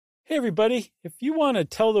Hey everybody, if you want to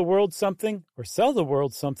tell the world something or sell the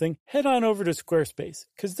world something, head on over to Squarespace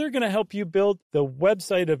because they're going to help you build the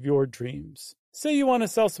website of your dreams. Say you want to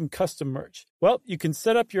sell some custom merch. Well, you can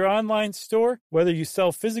set up your online store, whether you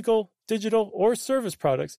sell physical, digital, or service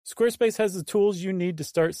products. Squarespace has the tools you need to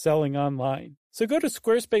start selling online. So go to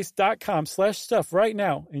squarespace.com/stuff right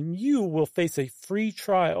now and you will face a free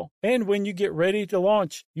trial. And when you get ready to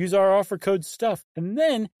launch, use our offer code STUFF and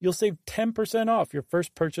then you'll save 10% off your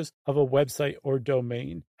first purchase of a website or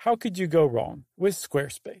domain. How could you go wrong with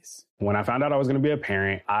Squarespace? When I found out I was going to be a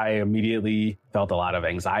parent, I immediately felt a lot of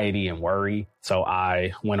anxiety and worry. So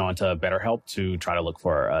I went on to BetterHelp to try to look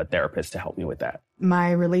for a therapist to help me with that.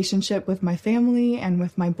 My relationship with my family and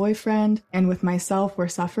with my boyfriend and with myself were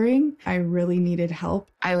suffering. I really needed help.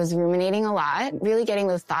 I was ruminating a lot. Really getting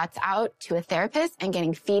those thoughts out to a therapist and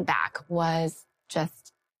getting feedback was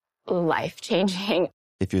just life-changing.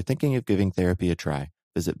 If you're thinking of giving therapy a try,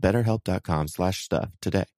 visit BetterHelp.com/stuff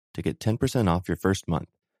today to get 10% off your first month.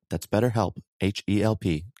 That's BetterHelp,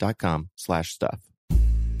 HELP.com/stuff.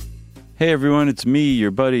 Hey everyone, it's me,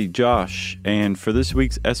 your buddy Josh, and for this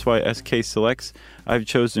week's SYSK Selects, I've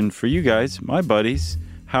chosen for you guys, my buddies,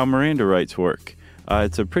 how Miranda rights work.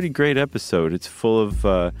 It's a pretty great episode. It's full of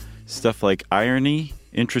stuff like irony,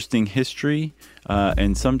 interesting history,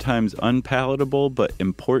 and sometimes unpalatable but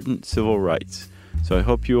important civil rights. So I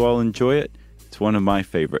hope you all enjoy it. It's one of my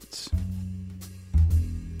favorites.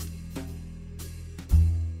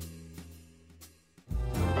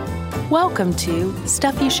 Welcome to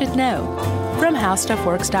Stuff You Should Know from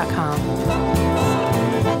HowStuffWorks.com.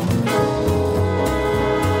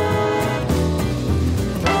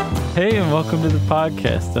 Hey, and welcome to the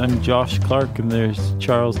podcast. I'm Josh Clark, and there's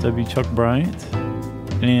Charles W. Chuck Bryant.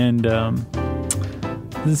 And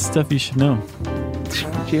this is Stuff You Should Know.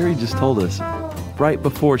 Jerry just told us right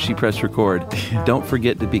before she pressed record, don't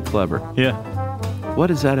forget to be clever. Yeah.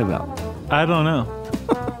 What is that about? I don't know.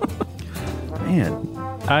 Man.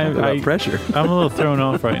 Pressure. I'm a little thrown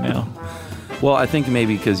off right now. Well, I think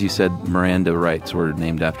maybe because you said Miranda rights were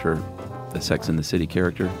named after a Sex and the City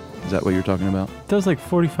character. Is that what you're talking about? That was like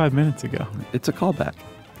 45 minutes ago. It's a callback.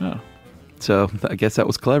 Oh. So I guess that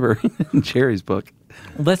was clever in Jerry's book.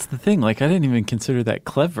 Well, that's the thing. Like, I didn't even consider that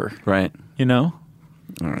clever. Right. You know?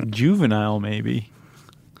 All right. Juvenile, maybe.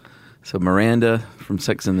 So Miranda from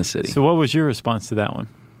Sex and the City. So what was your response to that one?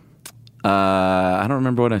 I don't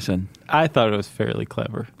remember what I said. I thought it was fairly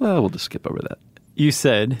clever. Well, we'll just skip over that. You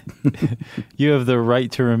said you have the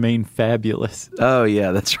right to remain fabulous. Oh,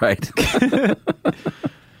 yeah, that's right.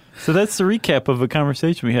 So that's the recap of a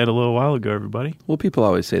conversation we had a little while ago, everybody. Well, people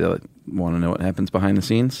always say they want to know what happens behind the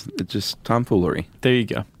scenes. It's just tomfoolery. There you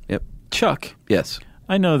go. Yep. Chuck. Yes.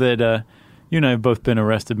 I know that you and I have both been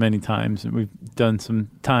arrested many times, and we've done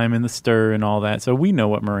some time in the stir and all that, so we know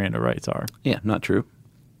what Miranda rights are. Yeah, not true.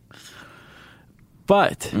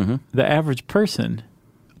 But the average person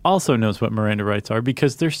also knows what Miranda rights are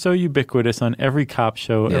because they're so ubiquitous on every cop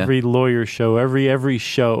show, every lawyer show, every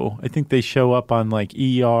show. I think they show up on like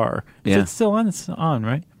ER. Is it still on? It's on,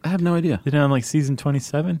 right? I have no idea. Is it on like season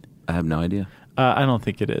 27? I have no idea. I don't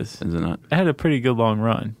think it is. Is it not? It had a pretty good long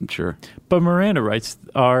run. Sure. But Miranda rights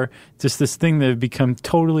are just this thing that have become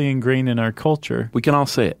totally ingrained in our culture. We can all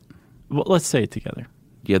say it. Well, let's say it together.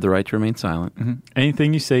 You have the right to remain silent.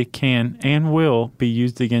 Anything you say can and will be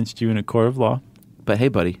used against you in a court of law. But hey,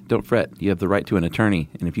 buddy, don't fret. You have the right to an attorney,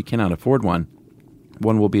 and if you cannot afford one,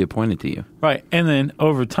 one will be appointed to you. Right. And then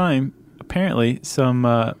over time, apparently some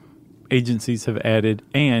agencies have added,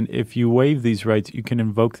 and if you waive these rights, you can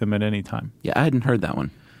invoke them at any time. Yeah, I hadn't heard that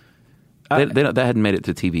one. That hadn't made it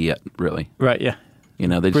to TV yet, really. Right, yeah. You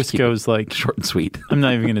know, they just Briscoe's keep it like short and sweet. I'm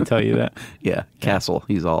not even going to tell you that. Yeah, Castle,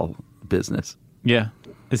 he's all business. Yeah.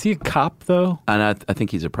 Is he a cop, though? And I think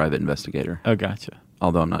he's a private investigator. Oh, gotcha.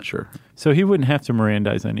 Although I'm not sure. So he wouldn't have to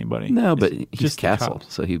Mirandize anybody. No, but he's just Castle,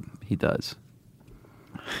 so he does.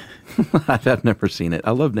 I've never seen it.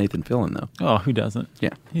 I love Nathan Fillion, though. Oh, who doesn't?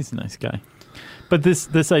 Yeah. He's a nice guy. But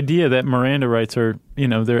this idea that Miranda rights are,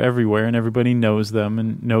 they're everywhere and everybody knows them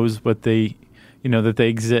and knows what they, that they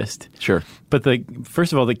exist. Sure. But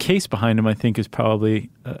first of all, the case behind them, I think, is probably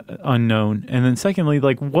unknown. And then secondly,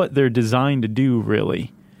 like what they're designed to do,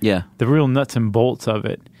 really. Yeah. The real nuts and bolts of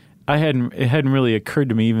it. It hadn't really occurred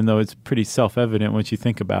to me, even though it's pretty self-evident once you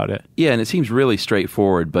think about it. Yeah, and it seems really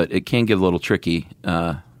straightforward, but it can get a little tricky,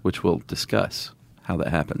 which we'll discuss how that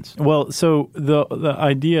happens. Well, so the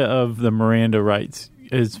idea of the Miranda rights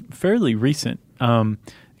is fairly recent. It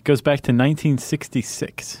goes back to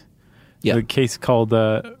 1966. Yeah. The case called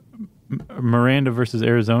Miranda versus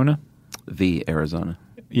Arizona. V. Arizona.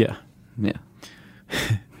 Yeah. Yeah.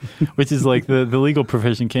 which is like the legal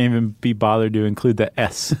profession can't even be bothered to include the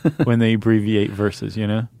S when they abbreviate verses, you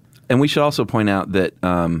know? And we should also point out that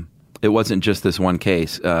it wasn't just this one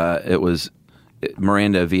case. It was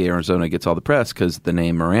Miranda v. Arizona gets all the press because the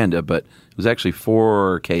name Miranda, but it was actually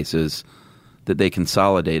 4 cases that they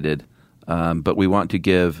consolidated. But we want to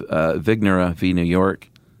give Vignera v. New York,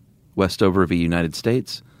 Westover v. United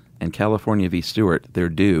States, and California v. Stewart their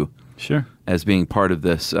due. Sure. As being part of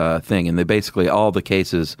this thing. And they basically, all the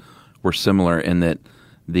cases were similar in that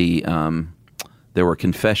there were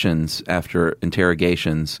confessions after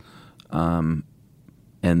interrogations,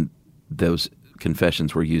 and those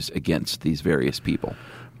confessions were used against these various people.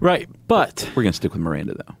 Right, but We're going to stick with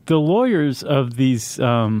Miranda, though. the lawyers of these,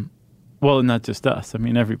 well, not just us. I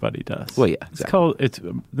mean, everybody does. Well, yeah, exactly. It's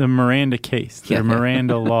the Miranda case. They're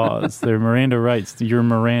Miranda laws. They're Miranda rights. You're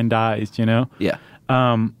Mirandized, you know? Yeah.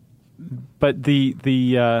 But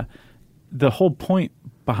the whole point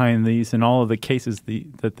behind these and all of the cases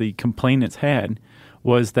that the complainants had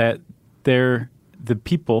was that the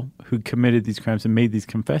people who committed these crimes and made these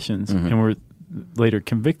confessions and were later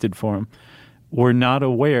convicted for them were not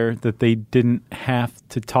aware that they didn't have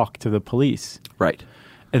to talk to the police. Right.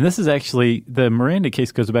 And this is actually, the Miranda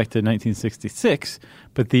case goes back to 1966,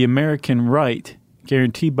 but the American right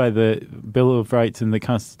guaranteed by the Bill of Rights and the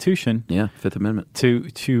Constitution, Fifth Amendment, to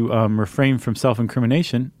refrain from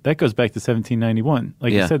self-incrimination, that goes back to 1791.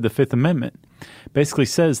 Like you said, the Fifth Amendment basically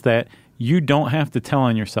says that you don't have to tell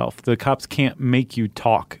on yourself. The cops can't make you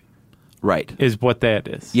talk. Right. Is what that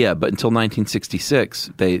is. Yeah, but until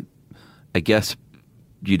 1966, I guess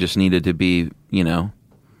you just needed to be,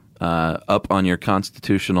 up on your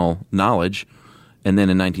constitutional knowledge. And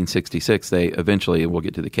then in 1966, they eventually, we'll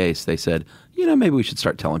get to the case, they said, maybe we should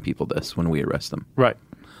start telling people this when we arrest them. Right.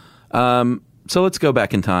 So let's go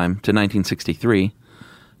back in time to 1963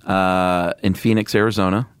 in Phoenix,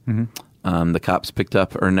 Arizona. The cops picked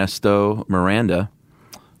up Ernesto Miranda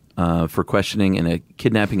for questioning in a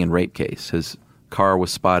kidnapping and rape case. His car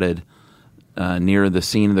was spotted near the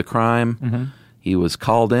scene of the crime. He was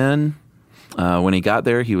called in. When he got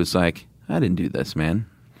there, he was like, I didn't do this, man.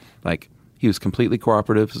 Like, he was completely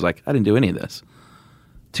cooperative. He was like, I didn't do any of this.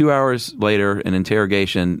 2 hours later, in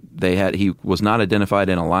interrogation, he was not identified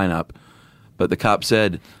in a lineup, but the cop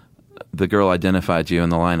said, the girl identified you in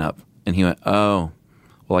the lineup. And he went, oh,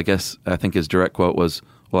 well, I think his direct quote was,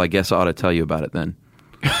 well, I guess I ought to tell you about it then.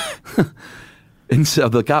 And so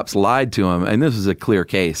the cops lied to him, and this is a clear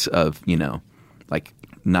case of,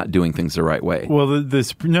 not doing things the right way. Well, the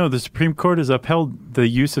Supreme Court has upheld the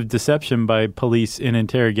use of deception by police in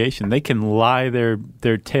interrogation. They can lie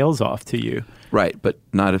their tails off to you. Right, but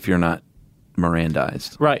not if you're not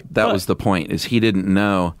Mirandized. Right. That was the point, is he didn't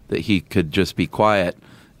know that he could just be quiet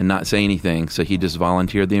and not say anything, so he just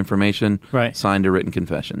volunteered the information, signed a written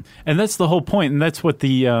confession. And that's the whole point, and that's what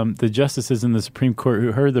the justices in the Supreme Court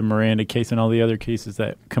who heard the Miranda case and all the other cases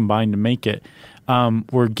that combined to make it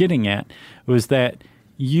were getting at, was that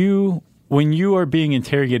when you are being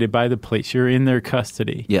interrogated by the police, you're in their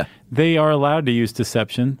custody. Yeah. They are allowed to use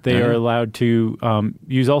deception. They are allowed to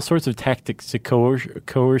use all sorts of tactics to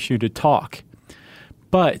coerce you to talk.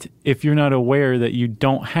 But if you're not aware that you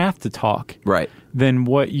don't have to talk, then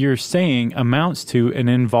what you're saying amounts to an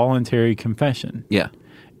involuntary confession. Yeah.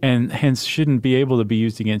 And hence shouldn't be able to be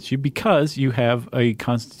used against you because you have a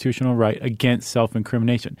constitutional right against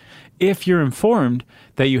self-incrimination. If you're informed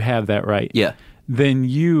that you have that right, then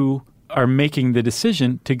you are making the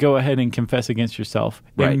decision to go ahead and confess against yourself,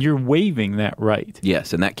 and you're waiving that right.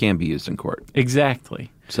 Yes, and that can be used in court.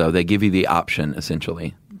 Exactly. So they give you the option,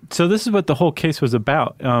 essentially. So this is what the whole case was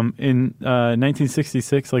about. In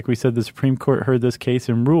 1966, like we said, the Supreme Court heard this case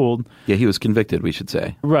and ruled. Yeah, he was convicted, we should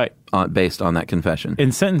say. Right. Based on that confession.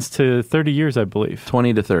 And sentenced to 30 years, I believe.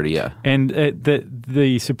 20 to 30, yeah. And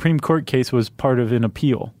the Supreme Court case was part of an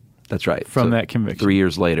appeal. That's right. From that conviction. 3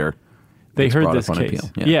 years later, they heard this case.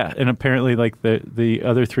 Yeah, and apparently like the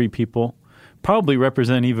other 3 people probably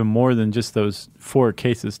represent even more than just those 4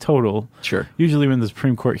 cases total. Sure. Usually when the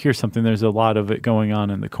Supreme Court hears something, there's a lot of it going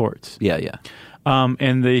on in the courts. Yeah, yeah.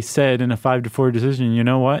 And they said in a 5-4 decision, you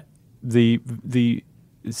know what? The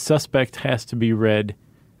suspect has to be read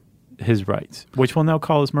his rights, which we'll now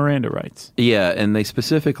call his Miranda rights. Yeah, and they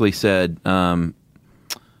specifically said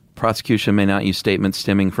prosecution may not use statements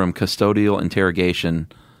stemming from custodial interrogation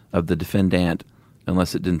of the defendant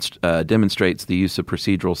unless it demonstrates the use of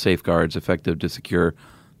procedural safeguards effective to secure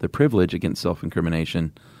the privilege against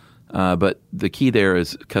self-incrimination. But the key there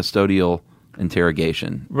is custodial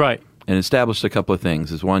interrogation. Right. And established a couple of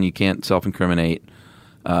things. Is one, you can't self-incriminate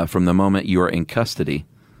from the moment you are in custody.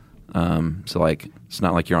 So like it's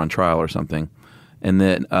not like you're on trial or something. and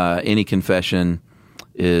that any confession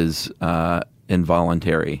is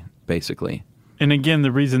involuntary, basically. And again,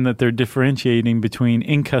 the reason that they're differentiating between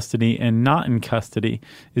in custody and not in custody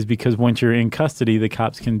is because once you're in custody, the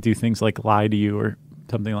cops can do things like lie to you or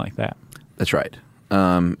something like that. That's right.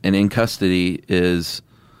 And in custody is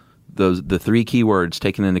the three key words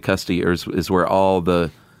taken into custody is where all the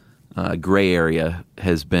gray area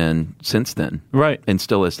has been since then. Right. And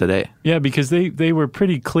still is today. Yeah, because they were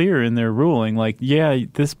pretty clear in their ruling. Like, yeah,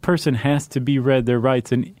 this person has to be read their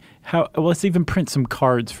rights. And let's even print some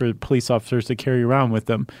cards for police officers to carry around with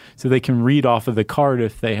them so they can read off of the card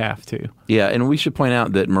if they have to. Yeah, and we should point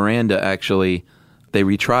out that Miranda actually, they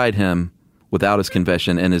retried him without his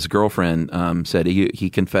confession, and his girlfriend said he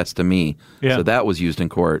confessed to me. Yeah. So that was used in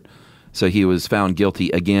court. So he was found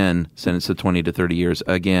guilty again, sentenced to 20 to 30 years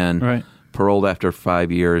again, right. Paroled after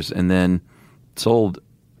 5 years, and then sold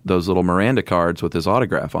those little Miranda cards with his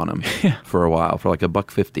autograph on them for a while, for like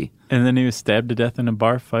 $1.50. And then he was stabbed to death in a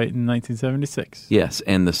bar fight in 1976. Yes,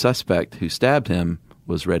 and the suspect who stabbed him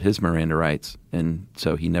was read his Miranda rights, and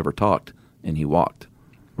so he never talked, and he walked.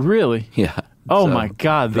 Really? Yeah. Oh, So, my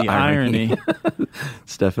God, the irony.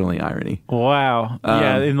 It's definitely irony. Wow.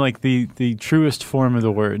 Yeah, in like the truest form of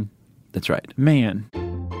the word. That's right. Man.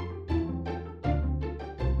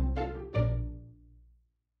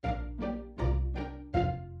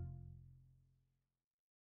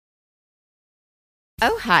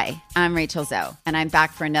 Oh, hi, I'm Rachel Zoe, and I'm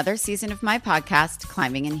back for another season of my podcast,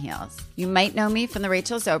 Climbing in Heels. You might know me from the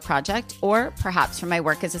Rachel Zoe Project, or perhaps from my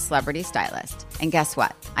work as a celebrity stylist. And guess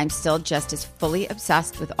what? I'm still just as fully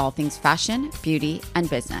obsessed with all things fashion, beauty, and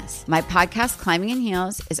business. My podcast, Climbing in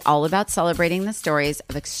Heels, is all about celebrating the stories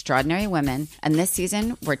of extraordinary women, and this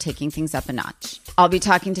season, we're taking things up a notch. I'll be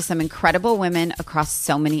talking to some incredible women across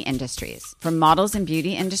so many industries, from models and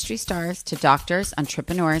beauty industry stars to doctors,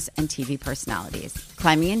 entrepreneurs, and TV personalities.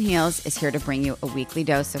 Climbing in Heels is here to bring you a weekly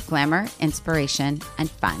dose of glamour, inspiration, and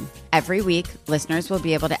fun. Every week, listeners will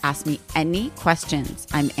be able to ask me any questions.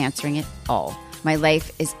 I'm answering it all. My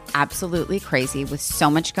life is absolutely crazy with so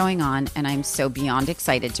much going on, and I'm so beyond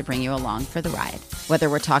excited to bring you along for the ride. Whether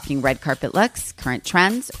we're talking red carpet looks, current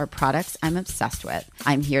trends, or products I'm obsessed with,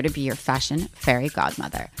 I'm here to be your fashion fairy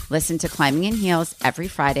godmother. Listen to Climbing in Heels every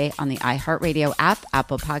Friday on the iHeartRadio app,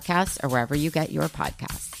 Apple Podcasts, or wherever you get your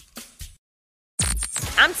podcasts.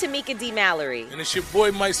 I'm Tamika D. Mallory. And it's your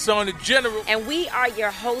boy, my son, the General. And we are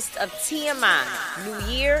your hosts of TMI.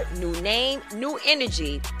 New year, new name, new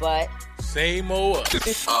energy, but same old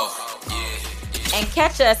us. Oh, yeah. And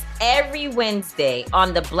catch us every Wednesday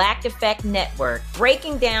on the Black Effect Network,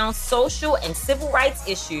 breaking down social and civil rights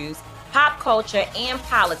issues, pop culture, and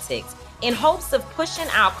politics in hopes of pushing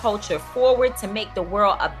our culture forward to make the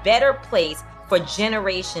world a better place for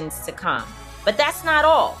generations to come. But that's not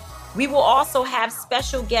all. We will also have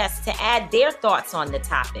special guests to add their thoughts on the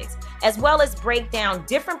topics, as well as break down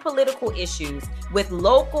different political issues with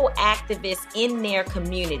local activists in their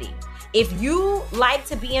community. If you like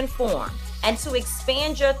to be informed and to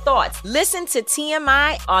expand your thoughts, listen to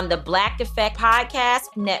TMI on the Black Effect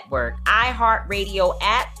Podcast Network, iHeartRadio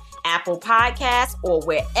app, Apple Podcasts, or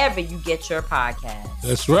wherever you get your podcasts.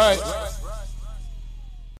 That's right.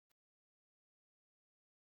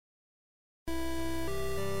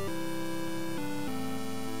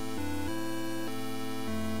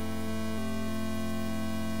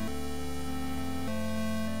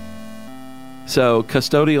 So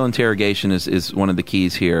custodial interrogation is one of the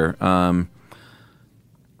keys here. In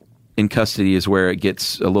custody is where it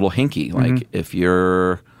gets a little hinky. Like if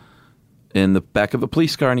you're in the back of a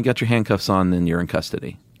police car and you got your handcuffs on, then you're in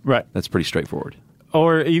custody. Right. That's pretty straightforward.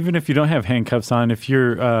 Or even if you don't have handcuffs on, if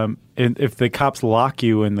you're if the cops lock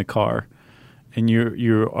you in the car and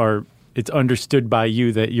it's understood by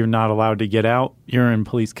you that you're not allowed to get out, you're in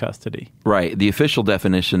police custody. Right. The official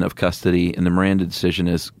definition of custody in the Miranda decision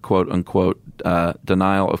is, quote unquote,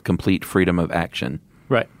 denial of complete freedom of action.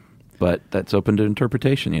 Right. But that's open to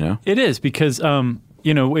interpretation, you know? It is because,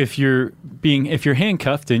 if you're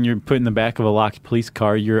handcuffed and you're put in the back of a locked police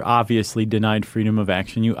car, you're obviously denied freedom of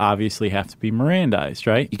action. You obviously have to be Mirandized,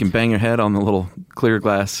 right? You can bang your head on the little clear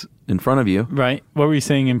glass in front of you. Right. What were you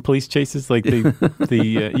saying in police chases? Like you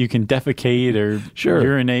can defecate or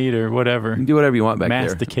urinate or whatever. You can do whatever you want back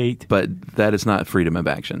Masticate. there. But that is not freedom of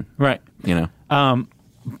action. Right. You know?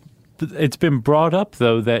 It's been brought up,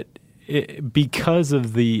 though, that because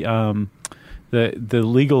of the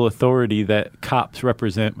legal authority that cops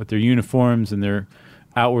represent with their uniforms and their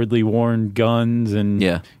outwardly worn guns and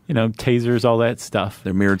tasers, all that stuff.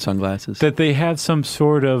 Their mirrored sunglasses. That they have some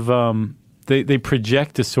sort of they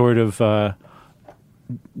project a sort of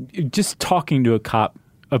just talking to a cop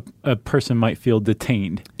a person might feel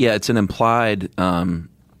detained. Yeah, it's an implied.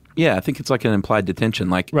 I think it's like an implied detention.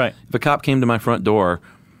 Like, right. If a cop came to my front door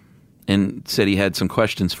and said he had some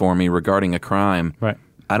questions for me regarding a crime, right.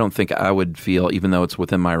 I don't think I would feel, even though it's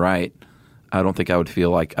within my right, I don't think I would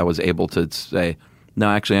feel like I was able to say, no,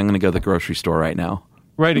 actually, I'm going to go to the grocery store right now.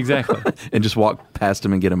 Right, exactly. And just walk past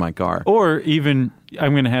him and get in my car. Or even,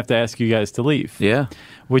 I'm going to have to ask you guys to leave. Yeah.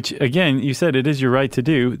 Which, again, you said it is your right to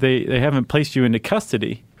do. They haven't placed you into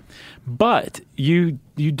custody. But you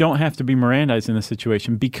don't have to be Mirandized in this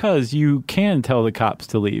situation because you can tell the cops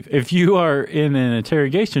to leave. If you are in an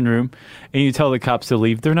interrogation room and you tell the cops to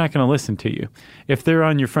leave, they're not going to listen to you. If they're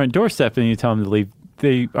on your front doorstep and you tell them to leave,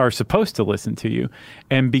 they are supposed to listen to you.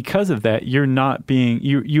 And because of that, you're not being,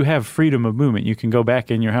 you have freedom of movement. You can go back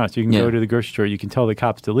in your house. You can go to the grocery store. You can tell the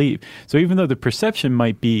cops to leave. So even though the perception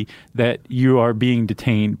might be that you are being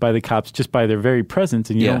detained by the cops just by their very presence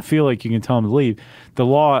and you don't feel like you can tell them to leave, the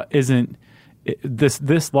law isn't,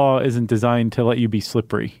 this law isn't designed to let you be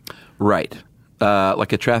slippery. Right.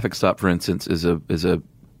 Like a traffic stop, for instance, is a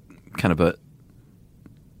kind of a,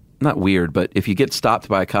 not weird, but if you get stopped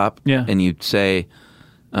by a cop and you say,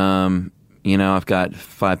 I've got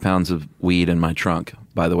 5 pounds of weed in my trunk,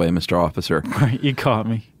 by the way, Mr. Officer. Right, you caught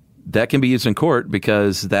me. That can be used in court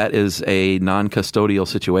because that is a non-custodial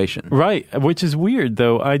situation. Right, which is weird,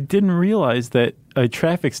 though. I didn't realize that a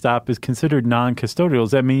traffic stop is considered non-custodial.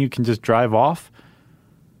 Does that mean you can just drive off?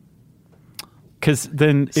 Because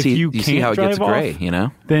then if you can't see how it drive gets gray,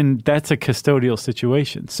 off, then that's a custodial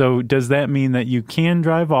situation. So does that mean that you can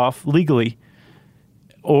drive off legally,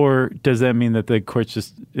 or does that mean that the courts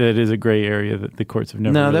it is a gray area that the courts have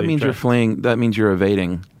never No, really that means addressed? you're fleeing. That means you're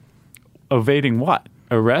evading. Evading what?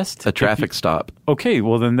 Arrest? A traffic stop. Okay,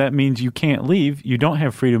 well then that means you can't leave. You don't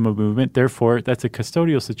have freedom of movement. Therefore, that's a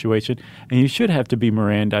custodial situation, and you should have to be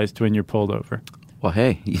Mirandized when you're pulled over. Well,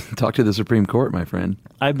 hey, you talk to the Supreme Court, my friend.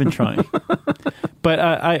 I've been trying. But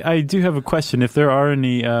I do have a question. If there are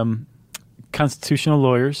any constitutional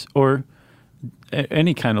lawyers or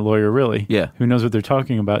any kind of lawyer, really, who knows what they're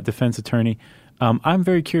talking about, defense attorney, I'm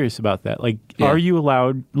very curious about that. Like, are you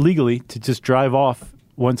allowed legally to just drive off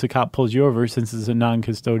once a cop pulls you over since it's a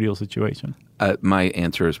non-custodial situation? My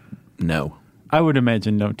answer is no. I would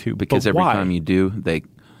imagine no, too. Because every time you do,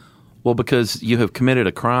 because you have committed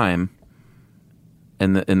a crime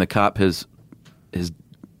and the cop has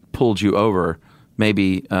pulled you over.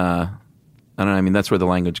 Maybe I don't know. I mean, that's where the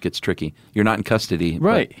language gets tricky. You're not in custody,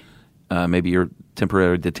 right? But, maybe you're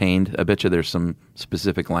temporarily detained. I bet you there's some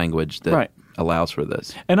specific language that allows for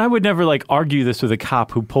this. And I would never argue this with a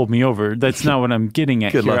cop who pulled me over. That's not what I'm getting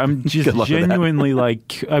at here. I'm just genuinely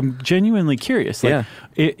I'm genuinely curious.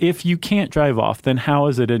 If you can't drive off, then how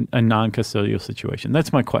is it a non-custodial situation?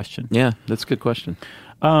 That's my question. Yeah, that's a good question.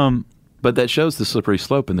 But that shows the slippery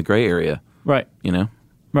slope in the gray area. Right.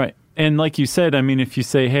 Right. And like you said, I mean, if you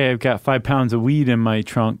say, hey, I've got 5 pounds of weed in my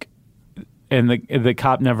trunk, and the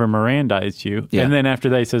cop never Mirandized you, and then after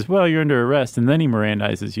that he says, well, you're under arrest, and then he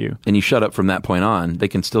Mirandizes you. And you shut up from that point on, they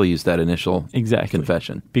can still use that initial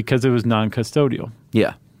confession. Because it was non-custodial.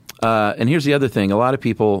 Yeah. And here's the other thing. A lot of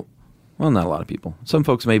people, well, not a lot of people, some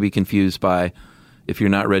folks may be confused by if you're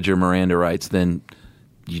not read your Miranda rights, then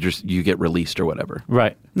you get released or whatever.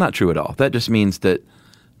 Right. Not true at all. That just means that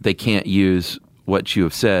they can't use what you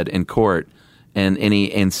have said in court and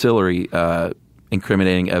any ancillary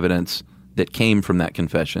incriminating evidence that came from that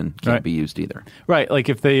confession can't be used either. Right. Like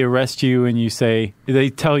if they arrest you and they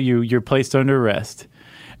tell you you're placed under arrest,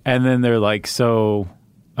 and then they're like, so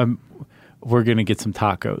we're going to get some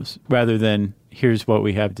tacos, rather than here's what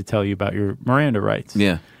we have to tell you about your Miranda rights.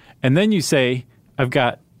 Yeah. And then you say, I've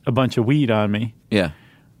got a bunch of weed on me. Yeah.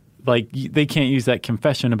 Like they can't use that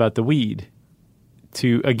confession about the weed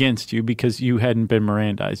against you because you hadn't been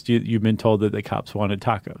Mirandized. You've been told that the cops wanted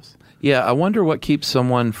tacos. Yeah, I wonder what keeps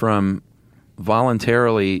someone from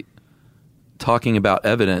voluntarily talking about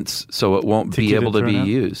evidence so it won't be able to be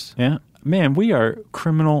used. Yeah. Man, we are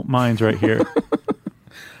criminal minds right here.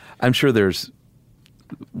 I'm sure there's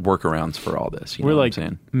workarounds for all this. We're like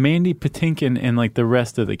Mandy Patinkin and the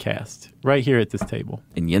rest of the cast right here at this table.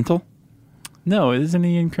 In Yentl? No, isn't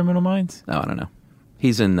he in Criminal Minds? Oh, I don't know.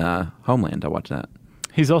 He's in Homeland. I watched that.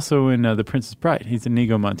 He's also in The Princess Bride. He's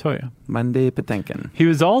Inigo Montoya. Mandy Patinkin. He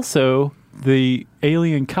was also the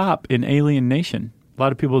alien cop in Alien Nation. A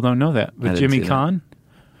lot of people don't know that. With Jimmy Caan.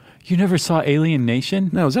 You never saw Alien Nation?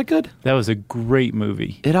 No, is that good? That was a great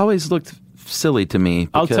movie. It always looked silly to me.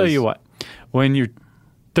 I'll tell you what. When you're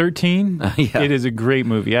 13, it is a great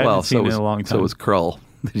movie. I haven't seen it in a long time. So was Krull.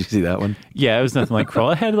 Did you see that one? Yeah, it was nothing like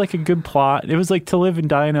Krull. It had a good plot. It was like To Live and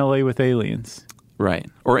Die in L.A. with aliens. Right.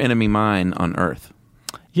 Or Enemy Mine on Earth.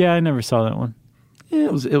 Yeah, I never saw that one. Yeah,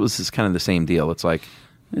 it was just kind of the same deal. It's like,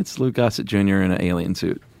 it's Lou Gossett Jr. in an alien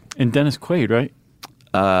suit. And Dennis Quaid, right?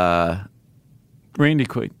 Randy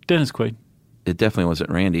Quaid. Dennis Quaid. It definitely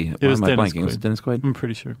wasn't Randy. It was Why am I Dennis blanking? Was it Dennis Quaid? I'm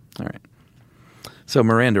pretty sure. All right. So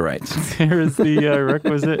Miranda rights. There is the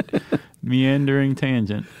requisite meandering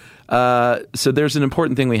tangent. So there's an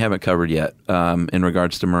important thing we haven't covered yet in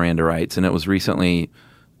regards to Miranda rights, and it was recently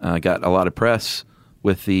got a lot of press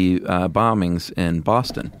with the bombings in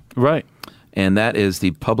Boston. Right. And that is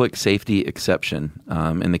the public safety exception.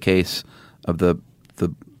 In the case of the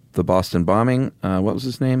Boston bombing, what was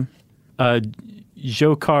his name?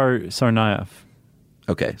 Dzhokhar Tsarnaev.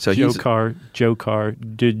 Okay, so Dzhokhar.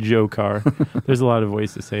 There's a lot of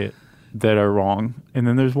ways to say it that are wrong, and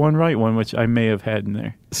then there's one right one which I may have had in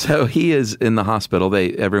there. So he is in the hospital.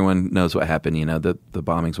 Everyone knows what happened. You know, the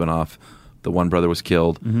bombings went off. The one brother was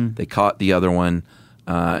killed. Mm-hmm. They caught the other one,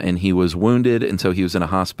 and he was wounded, and so he was in a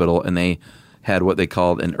hospital, and they had what they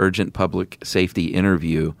called an urgent public safety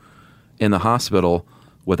interview in the hospital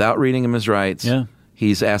without reading him his rights. Yeah.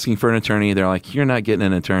 He's asking for an attorney. They're like, you're not getting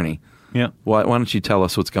an attorney. Yeah. Why don't you tell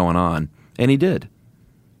us what's going on? And he did.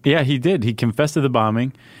 Yeah, he did. He confessed to the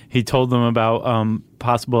bombing. He told them about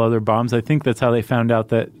possible other bombs. I think that's how they found out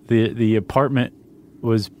that the apartment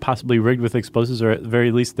was possibly rigged with explosives, or at the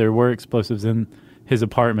very least there were explosives in his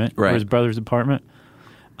apartment, or his brother's apartment.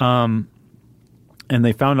 And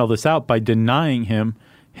they found all this out by denying him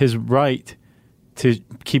his right to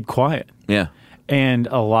keep quiet. Yeah. And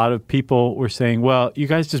a lot of people were saying, well, you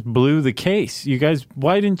guys just blew the case.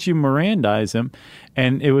 Why didn't you Mirandize him?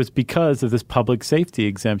 And it was because of this public safety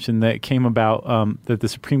exemption that came about that the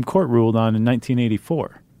Supreme Court ruled on in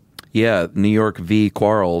 1984. Yeah, New York v.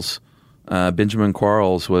 Quarles. Benjamin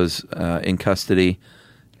Quarles was in custody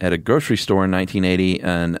at a grocery store in 1980,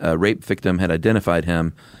 and a rape victim had identified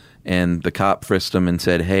him. And the cop frisked him and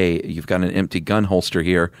said, hey, you've got an empty gun holster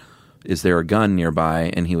here. Is there a gun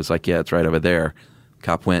nearby? And he was like, yeah, it's right over there.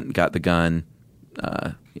 Cop went and got the gun,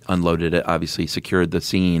 unloaded it, obviously secured the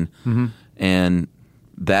scene. Mm-hmm. And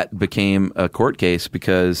that became a court case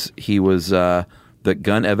because he was the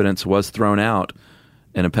gun evidence was thrown out.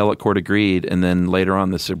 An appellate court agreed. And then later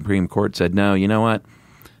on, the Supreme Court said, no, you know what?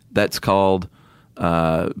 That's called,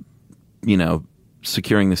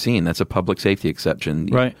 securing the scene. That's a public safety exception.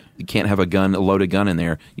 Right. You can't have a loaded gun in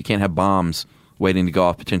there. You can't have bombs waiting to go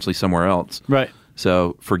off potentially somewhere else. Right.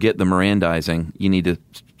 So forget the Mirandizing. You need to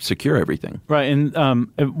secure everything. Right. And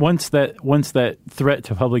once that threat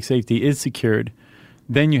to public safety is secured,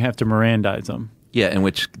 then you have to Mirandize them. Yeah, in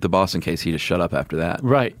which the Boston case, he just shut up after that.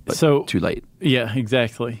 Right. But so too late. Yeah,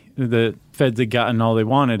 exactly. The feds had gotten all they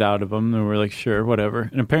wanted out of him. They were like, sure, whatever.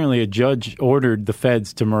 And apparently a judge ordered the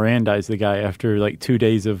feds to Mirandize the guy after like 2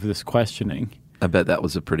 days of this questioning. I bet that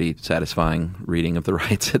was a pretty satisfying reading of the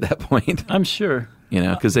rights at that point. I'm sure.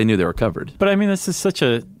 Because they knew they were covered. But I mean, this is such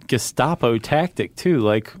a Gestapo tactic, too.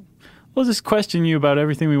 Like, we'll just question you about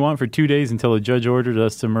everything we want for 2 days until a judge ordered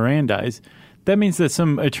us to Mirandize. That means that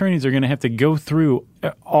some attorneys are going to have to go through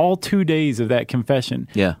all 2 days of that confession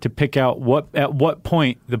to pick out at what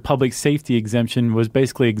point the public safety exemption was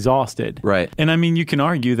basically exhausted. Right. And I mean, you can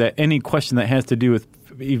argue that any question that has to do with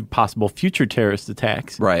possible future terrorist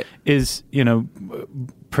attacks is,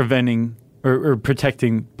 preventing or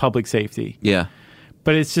protecting public safety. Yeah.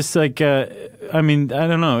 But it's just like, I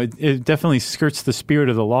don't know. It definitely skirts the spirit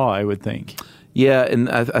of the law, I would think. Yeah, and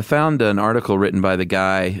I found an article written by the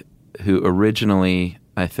guy who originally,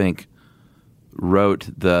 I think, wrote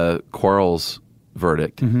the Quarles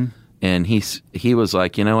verdict. Mm-hmm. And he was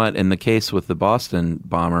like, you know what, in the case with the Boston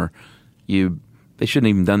bomber, they shouldn't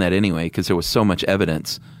have even done that anyway because there was so much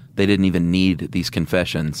evidence. They didn't even need these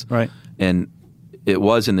confessions. Right. And it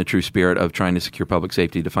was in the true spirit of trying to secure public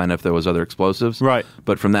safety to find out if there was other explosives. Right.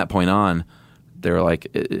 But from that point on, they were like,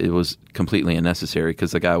 it was completely unnecessary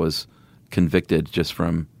because the guy was convicted just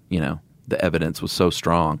from, the evidence was so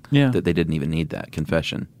strong that they didn't even need that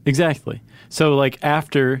confession. Exactly. So like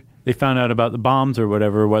after they found out about the bombs or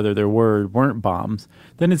whatever, whether there were or weren't bombs,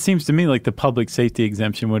 then it seems to me like the public safety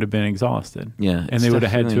exemption would have been exhausted. Yeah. And they would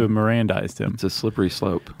have had to have Mirandized him. It's a slippery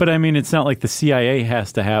slope. But I mean, it's not like the CIA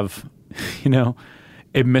has to have,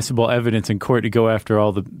 admissible evidence in court to go after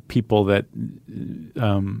all the people that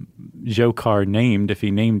Dzhokhar named, if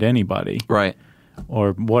he named anybody. Right.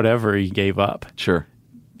 Or whatever he gave up. Sure.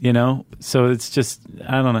 So it's just,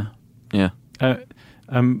 I don't know. Yeah.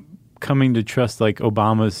 I'm coming to trust like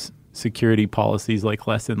Obama's security policies like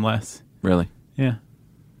less and less. Really? Yeah.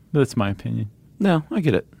 That's my opinion. No, I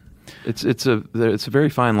get it. It's a very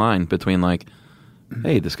fine line between like,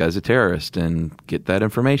 hey, this guy's a terrorist and get that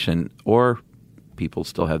information, or people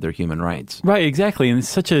still have their human rights. Right, exactly. And it's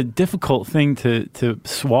such a difficult thing to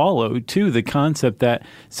swallow, too, the concept that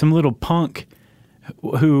some little punk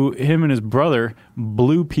who him and his brother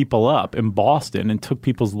blew people up in Boston and took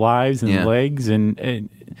people's lives and legs and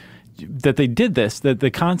that they did this, that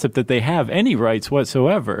the concept that they have any rights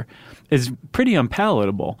whatsoever is pretty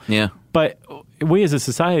unpalatable. Yeah. But we as a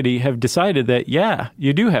society have decided that,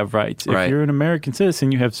 you do have rights. If you're an American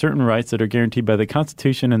citizen, you have certain rights that are guaranteed by the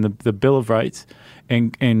Constitution and the Bill of Rights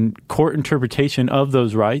and court interpretation of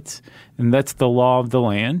those rights. And that's the law of the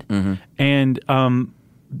land. Mm-hmm. And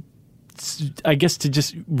I guess to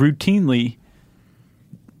just routinely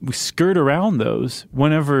skirt around those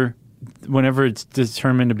whenever it's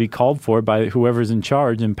determined to be called for by whoever's in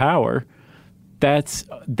charge and power, that's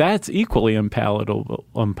equally unpalatable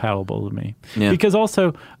to me. Yeah. Because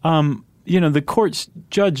also, the courts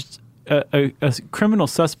judged a criminal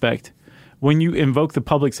suspect when you invoke the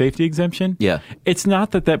public safety exemption. Yeah, it's not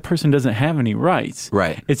that person doesn't have any rights.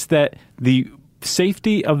 Right. It's that the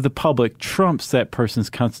safety of the public trumps that person's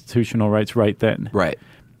constitutional rights right then. Right.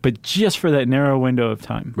 But just for that narrow window of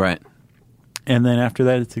time. Right. And then after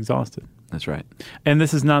that, it's exhausted. That's right. And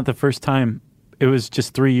this is not the first time. It was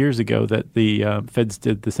just 3 years ago that the feds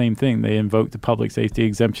did the same thing. They invoked the public safety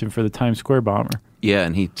exemption for the Times Square bomber. Yeah,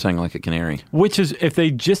 and he sang like a canary. Which is, if they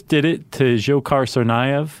just did it to Dzhokhar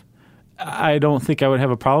Tsarnaev, I don't think I would have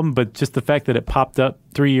a problem. But just the fact that it popped up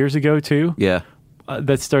 3 years ago, too,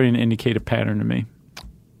 that's starting to indicate a pattern to me.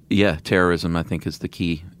 Yeah, terrorism, I think, is the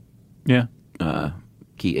key. Yeah.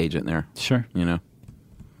 Key agent there. Sure.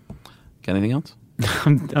 Got anything else?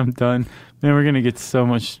 I'm done. Man, we're going to get so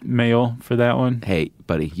much mail for that one. Hey,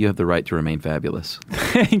 buddy, you have the right to remain fabulous.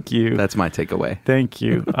 Thank you. That's my takeaway. Thank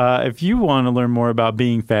you. If you want to learn more about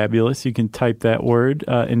being fabulous, you can type that word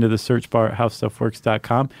into the search bar at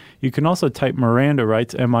howstuffworks.com. You can also type Miranda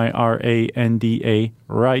Rights, Miranda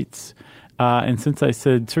Rights. And since I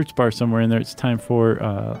said search bar somewhere in there, it's time for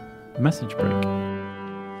a message break.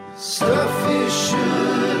 Stuff you should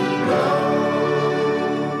know.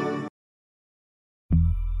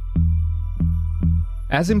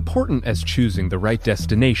 As important as choosing the right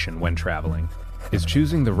destination when traveling is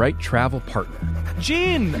choosing the right travel partner.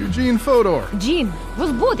 Eugene Fodor. Gene,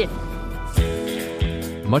 возбудит.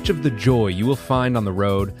 Much of the joy you will find on the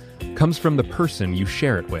road comes from the person you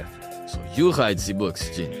share it with. So you write the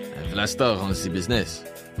books, Gene, and Vlastar runs the business.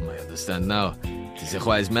 I understand now. It is a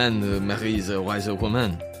wise man marries a wiser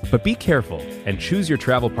woman. But be careful and choose your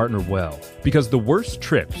travel partner well, because the worst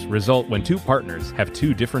trips result when two partners have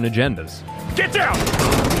two different agendas. Get down!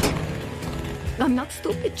 I'm not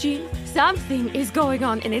stupid, Gene. Something is going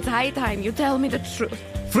on, and it's high time you tell me the truth.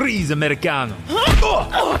 Freeze, Americano!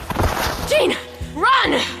 Gene,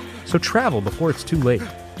 run! So travel before it's too late.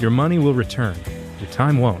 Your money will return, your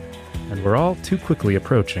time won't, and we're all too quickly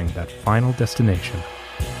approaching that final destination.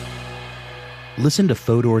 Listen to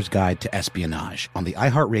Fodor's Guide to Espionage on the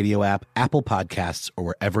iHeartRadio app, Apple Podcasts, or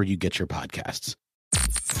wherever you get your podcasts.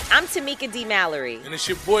 I'm Tamika D. Mallory. And it's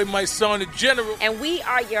your boy, my son, the General. And we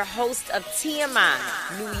are your hosts of TMI.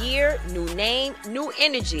 New year, new name, new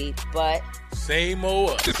energy, but same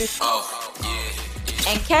old us. Oh,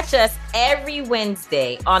 yeah. And catch us every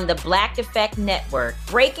Wednesday on the Black Effect Network,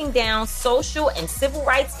 breaking down social and civil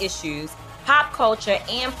rights issues, pop culture,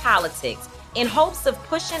 and politics, in hopes of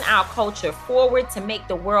pushing our culture forward to make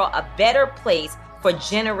the world a better place for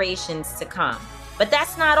generations to come. But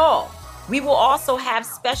that's not all. We will also have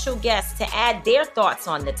special guests to add their thoughts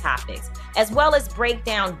on the topics, as well as break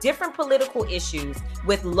down different political issues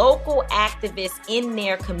with local activists in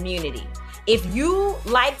their community. If you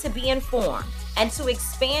like to be informed and to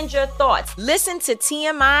expand your thoughts, listen to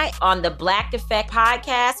TMI on the Black Effect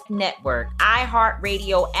Podcast Network,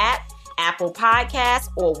 iHeartRadio app, Apple Podcasts,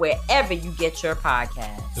 or wherever you get your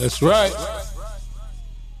podcasts. That's right.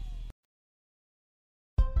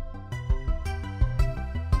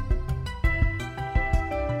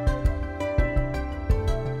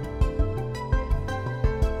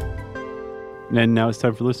 And now it's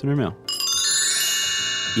time for listener mail.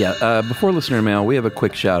 Yeah, before listener mail, we have a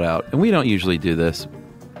quick shout out. And we don't usually do this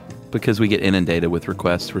because we get inundated with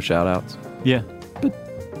requests for shout outs. Yeah. But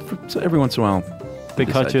so every once in a while, they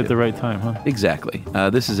caught you at the right time, huh? Exactly.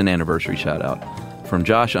 This is an anniversary shout out from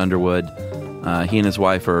Josh Underwood. He and his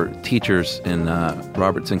wife are teachers in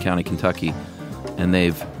Robertson County, Kentucky, and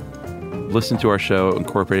they've listened to our show,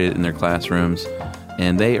 incorporated it in their classrooms,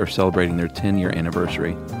 and they are celebrating their 10-year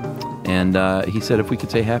anniversary. And he said if we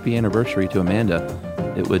could say happy anniversary to Amanda,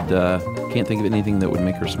 it would, can't think of anything that would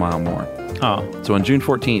make her smile more. Oh. So on June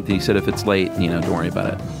 14th, he said if it's late, don't worry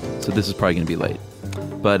about it. So this is probably going to be late.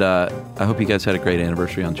 But I hope you guys had a great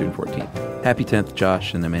anniversary on June 14th. Happy 10th,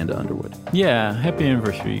 Josh and Amanda Underwood. Yeah, happy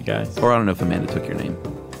anniversary, you guys. Or I don't know if Amanda took your name.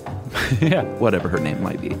 Yeah. Whatever her name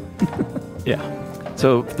might be. Yeah.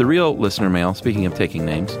 So the real listener mail, speaking of taking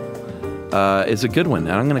names, is a good one.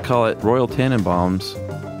 And I'm going to call it Royal Tenenbaum's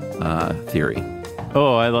Theory.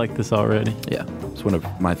 Oh, I like this already. Yeah. It's one of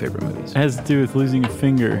my favorite movies. It has to do with losing a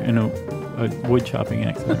finger in a wood chopping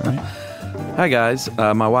accident, right? Hi, guys.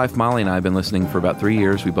 My wife, Molly, and I have been listening for about 3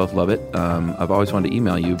 years. We both love it. I've always wanted to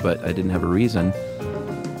email you, but I didn't have a reason.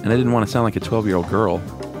 And I didn't want to sound like a 12-year-old girl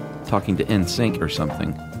talking to NSYNC or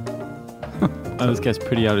something. Oh, this guy's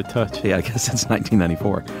pretty out of touch. Yeah, I guess it's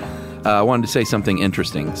 1994. I wanted to say something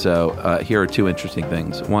interesting. So here are two interesting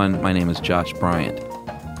things. One, my name is Josh Bryant.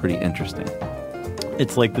 Pretty interesting.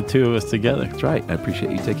 It's like the two of us together. That's right. I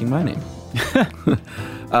appreciate you taking my name.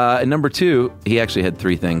 And number two, he actually had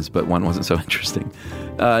three things, but one wasn't so interesting.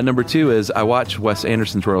 Number two is I watched Wes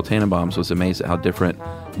Anderson's Royal Tenenbaums, was amazed at how different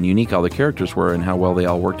and unique all the characters were and how well they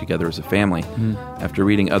all worked together as a family. After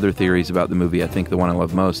reading other theories about the movie, I think the one I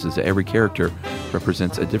love most is that every character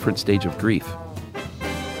represents a different stage of grief.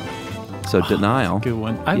 So Denial. That's a good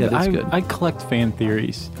one. That's good. I collect fan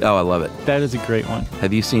theories. Oh, I love it. That is a great one.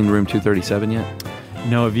 Have you seen Room 237 yet?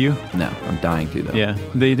 No, have you? No, I'm dying to, though. Yeah,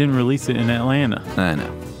 they didn't release it in Atlanta. I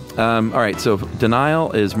know. All right, so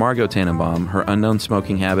Denial is Margot Tenenbaum, her unknown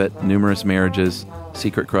smoking habit, numerous marriages,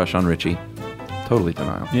 secret crush on Richie. Totally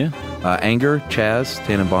Denial. Yeah. Anger, Chaz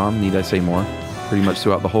Tenenbaum, need I say more? Pretty much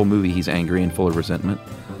throughout the whole movie, he's angry and full of resentment.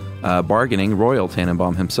 Bargaining, Royal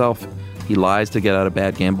Tenenbaum himself. He lies to get out of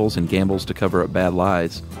bad gambles and gambles to cover up bad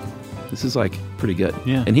lies. This is, like, pretty good.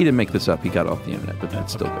 Yeah. And he didn't make this up. He got it off the internet, but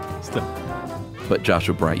that's still good. Still. But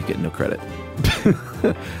Joshua Bryant, you get no credit.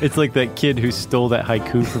 It's like that kid who stole that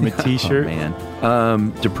haiku from a T-shirt. Oh,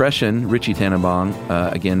 man. Depression, Richie Tenenbaum,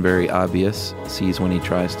 again, very obvious. See when he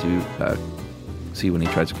tries to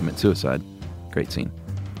commit suicide. Great scene.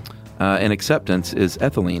 And Acceptance is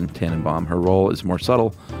Etheline Tenenbaum. Her role is more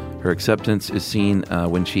subtle. Her acceptance is seen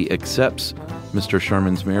when she accepts Mr.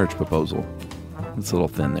 Sherman's marriage proposal. It's a little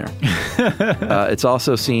thin there. It's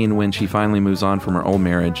also seen when she finally moves on from her old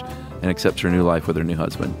marriage and accepts her new life with her new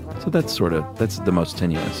husband. So that's the most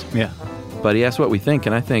tenuous. Yeah. But he asked what we think,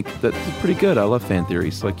 and I think that's pretty good. I love fan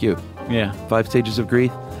theories like you. Yeah. 5 stages of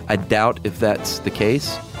grief. I doubt if that's the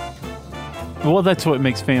case. Well, that's what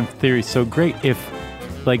makes fan theories so great. If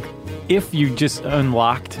you just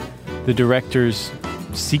unlocked the director's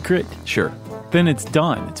secret, sure, then it's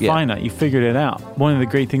done. It's finite. You figured it out. One of the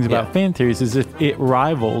great things about fan theories is if it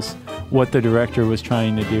rivals what the director was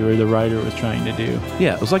trying to do or the writer was trying to do.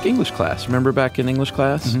 Yeah, it was like English class. Remember back in English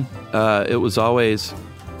class? Mm-hmm. It was always,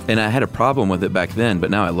 and I had a problem with it back then,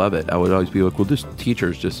 but now I love it. I would always be like, well, this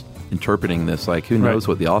teacher's just interpreting this, like, who knows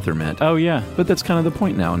what the author meant. Oh, yeah. But that's kind of the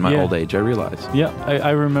point now in my old age, I realize. Yeah,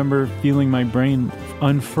 I remember feeling my brain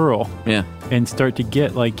unfurl. Yeah. And start to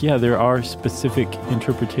get, there are specific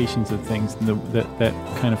interpretations of things that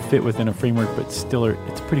kind of fit within a framework, but still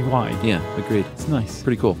it's pretty wide. Yeah, agreed. It's nice.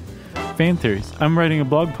 Pretty cool. Fan theories. I'm writing a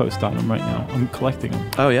blog post on them right now. I'm collecting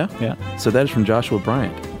them. Oh, yeah? Yeah. So that is from Joshua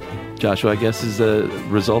Bryant. Joshua, I guess, is a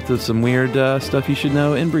result of some weird stuff you should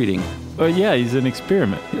know inbreeding. Yeah, he's an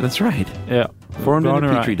experiment. Yeah, that's right. Yeah. Formed in a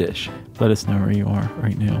petri dish. Let us know where you are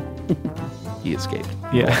right now. He escaped.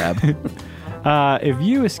 Yeah. Lab. If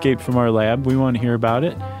you escaped from our lab, we want to hear about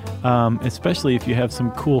it, especially if you have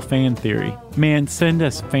some cool fan theory. Man, send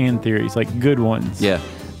us fan theories, like good ones. Yeah.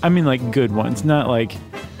 I mean, like good ones, not like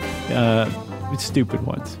stupid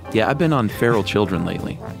ones. Yeah, I've been on feral children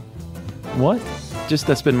lately. What? Just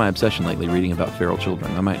that's been my obsession lately, reading about feral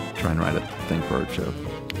children. I might try and write a thing for our show.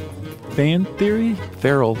 Fan theory?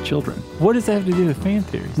 Feral children. What does that have to do with fan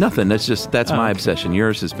theories? Nothing. That's my obsession.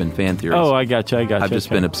 Yours has been fan theories. Oh, I gotcha. I've just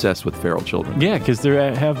been obsessed with feral children. Yeah, because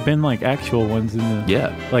there have been actual ones in the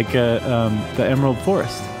the Emerald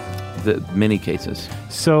Forest. The many cases.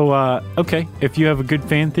 So okay, if you have a good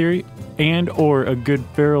fan theory and or a good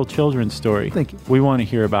feral children story, thank you. We want to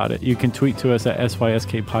hear about it. You can tweet to us at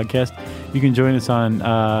SYSK Podcast. You can join us on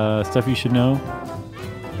Stuff You Should Know,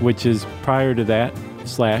 which is prior to that,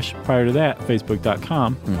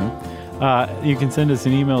 Facebook.com. Mm-hmm. You can send us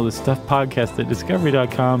an email to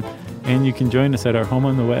stuffpodcast@discovery.com, and you can join us at our home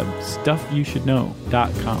on the web,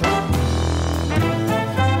 stuffyoushouldknow.com.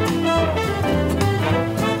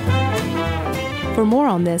 For more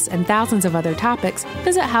on this and thousands of other topics,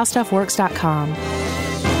 visit howstuffworks.com.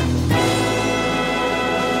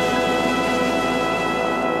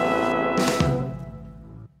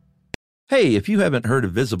 Hey, if you haven't heard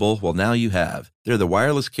of Visible, well, now you have. They're the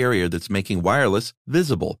wireless carrier that's making wireless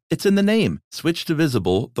visible. It's in the name. Switch to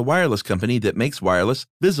Visible, the wireless company that makes wireless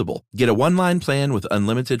visible. Get a one-line plan with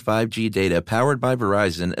unlimited 5G data powered by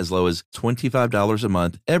Verizon as low as $25 a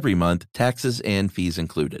month, every month, taxes and fees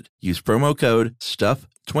included. Use promo code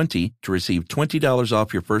STUFF20 to receive $20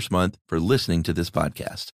 off your first month for listening to this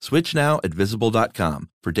podcast. Switch now at Visible.com.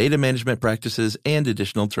 For data management practices and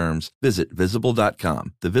additional terms, visit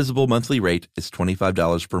Visible.com. The Visible monthly rate is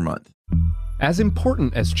 $25 per month. As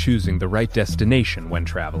important as choosing the right destination when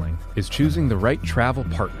traveling is choosing the right travel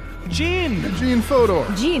partner. Gene Fodor.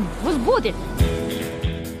 Gene, was good.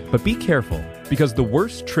 But be careful, because the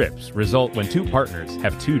worst trips result when two partners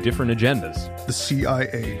have two different agendas. The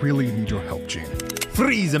CIA really need your help, Gene.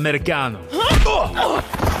 Freeze, Americano.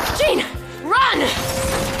 Gene, run!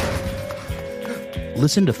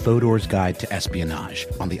 Listen to Fodor's Guide to Espionage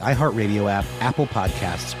on the iHeartRadio app, Apple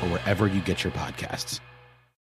Podcasts, or wherever you get your podcasts.